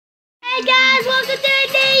Hey guys, welcome to a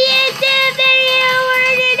new YouTube video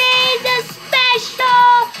where today's a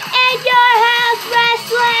special In Your House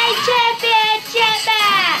Wrestling Championship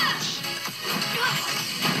match.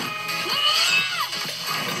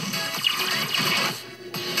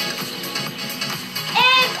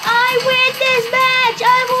 If I win this match,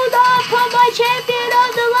 I will not put my champion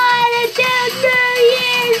on the line until New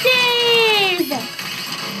Year's Eve.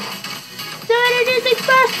 So introducing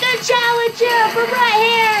first the challenger from right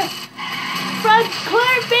here. From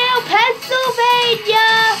Clearfield, Pennsylvania,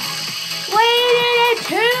 weighing in at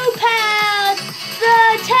 2 pounds, the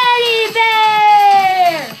Teddy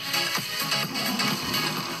Bear!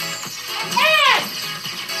 And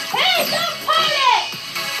he's opponent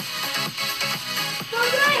from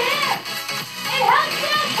right here in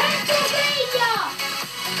Huntsville, Pennsylvania,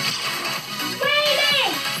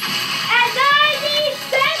 weighing at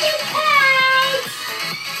 97 pounds,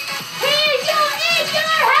 he's your In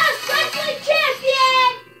Your House Wrestling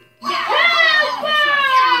Champion,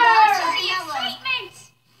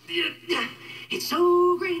 It's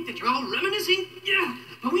so great that you're all reminiscing,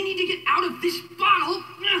 but we need to get out of this bottle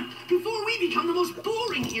before we become the most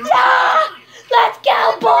boring heroes. Let's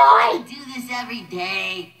go, boy! We do this every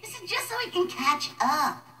day. This is just so we can catch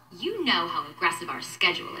up. You know how aggressive our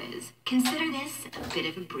schedule is. Consider this a bit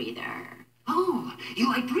of a breather. Oh, you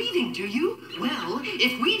like breathing, do you? Well,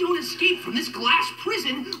 if we don't escape from this glass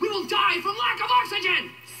prison, we will die from lack of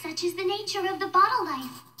oxygen! Such is the nature of the bottle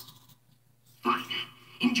life. Fine.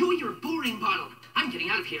 Enjoy your boring bottle. I'm getting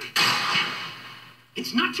out of here.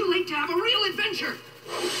 It's not too late to have a real adventure.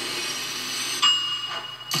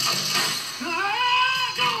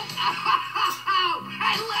 Ow!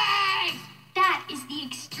 My leg! That is the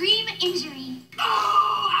extreme injury.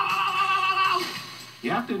 Oh! Ow, ow, ow, ow, ow, ow!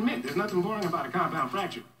 You have to admit, there's nothing boring about a compound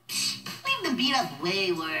fracture. We've been beat up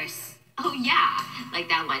way worse. Oh yeah, like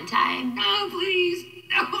that one time. No, please.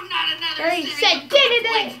 No, not another He series said, of "Did it!"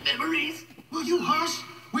 complex memories. Will you hush?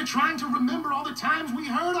 We're trying to remember all the times we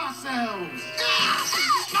hurt ourselves.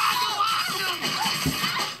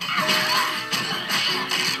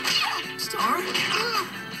 Star?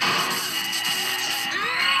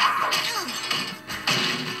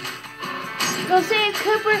 Go see if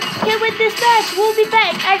Cooper can win this match. We'll be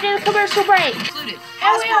back after the commercial break. Included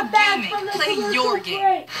And we are Hasbro back Gaming. from the Play commercial your game.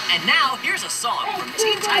 break. And now here's a song And from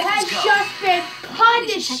Teen Cooper has Titans Go. just been We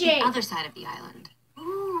should check punishing. the other side of the island.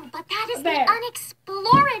 Ooh, but that is Bear. the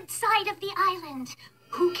unexplored side of the island.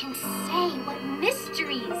 Who can say what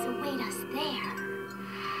mysteries await us there?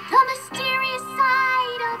 The mysterious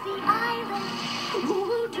side of the island.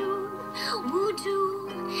 Voodoo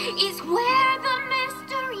is where the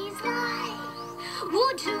mysteries lie.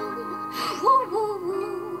 Voodoo, woo woo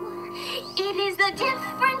woo. It is the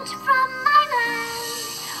different from my land.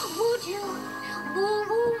 Voodoo, woo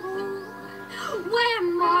woo woo. Where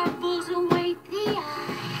marvels await the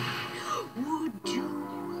eye. Voodoo,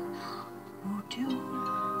 voodoo.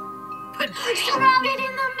 But Surrounded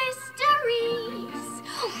in the mysteries.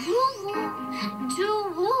 Woo woo, do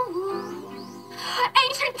woo woo.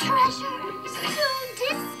 Ancient treasures to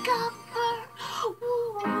discover. Woo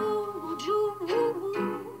woo, do woo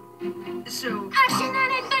woo. So, Action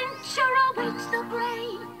and adventure awaits the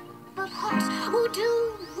brave of hearts who do,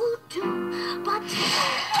 but watch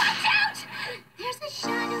out! There's a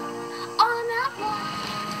shadow on that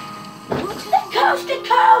wall. Coast to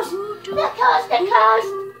coast! The coast to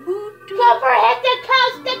coast! Cooper hit the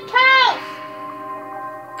coast to coast!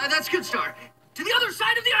 that's good, Star. To the other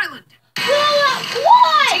side of the island.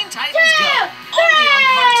 One, Teen Titans two, Go. Only on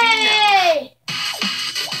Cartoon Network. three!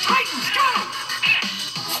 Titans, go!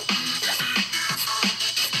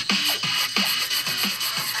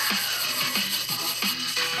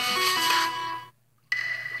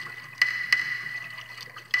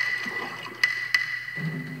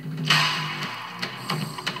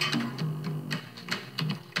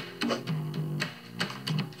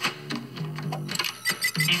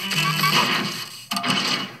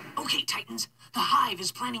 Okay, Titans. The Hive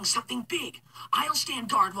is planning something big. I'll stand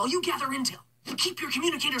guard while you gather intel. Keep your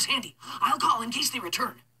communicators handy. I'll call in case they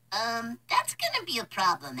return. That's gonna be a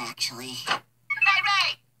problem, actually.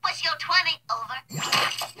 Ray, what's your 20? Over.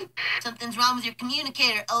 Something's wrong with your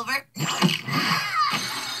communicator, over. Over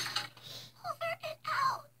and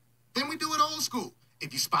out. Then we do it old school.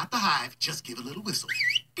 If you spot the hive, just give a little whistle.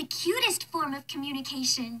 The cutest form of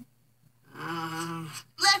communication.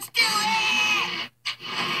 Let's do it!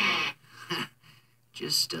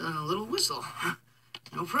 Just a little whistle.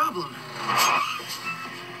 No problem.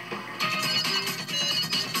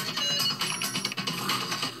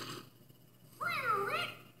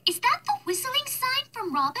 Is that the whistling sign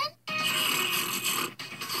from Robin?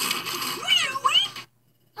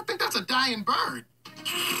 dying bird.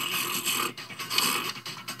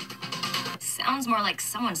 Sounds more like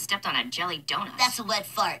someone stepped on a jelly donut. That's a wet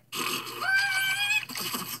fart.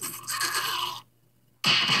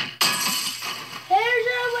 Here's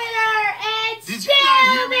your winner, and Did you not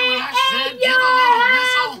hear me when I said give a little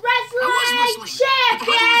whistle? I was Wrestling whistling. But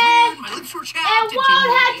the weather was champion, weird, my lips were and chapped. won't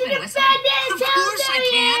have to even defend whistle? it Of until course I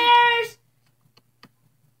New can. Year's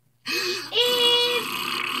Eve.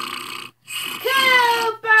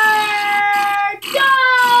 Cooper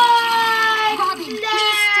Robin, please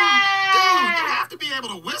Dude, you have to be able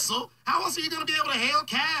to whistle. How else are you going to be able to hail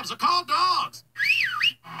cabs or call dogs?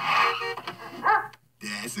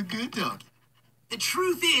 That's a good dog. The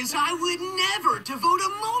truth is, I would never devote a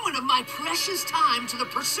moment of my precious time to the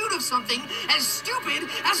pursuit of something as stupid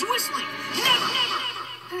as whistling. Never, never, never.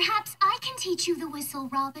 Perhaps I can teach you the whistle,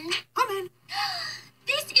 Robin. I'm in.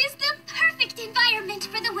 This is the perfect environment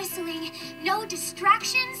for the whistling. No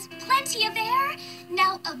distractions, plenty of air.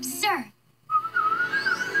 Now observe.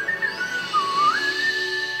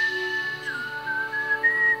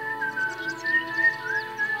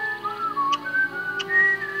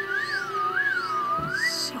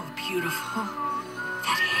 So beautiful.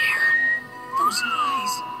 That hair. Those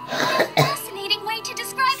eyes. Fascinating way to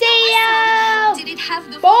describe the See ya, whistle. Did it have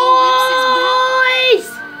the full lips as well? boys.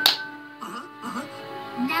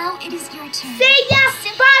 Now it is your turn. See ya.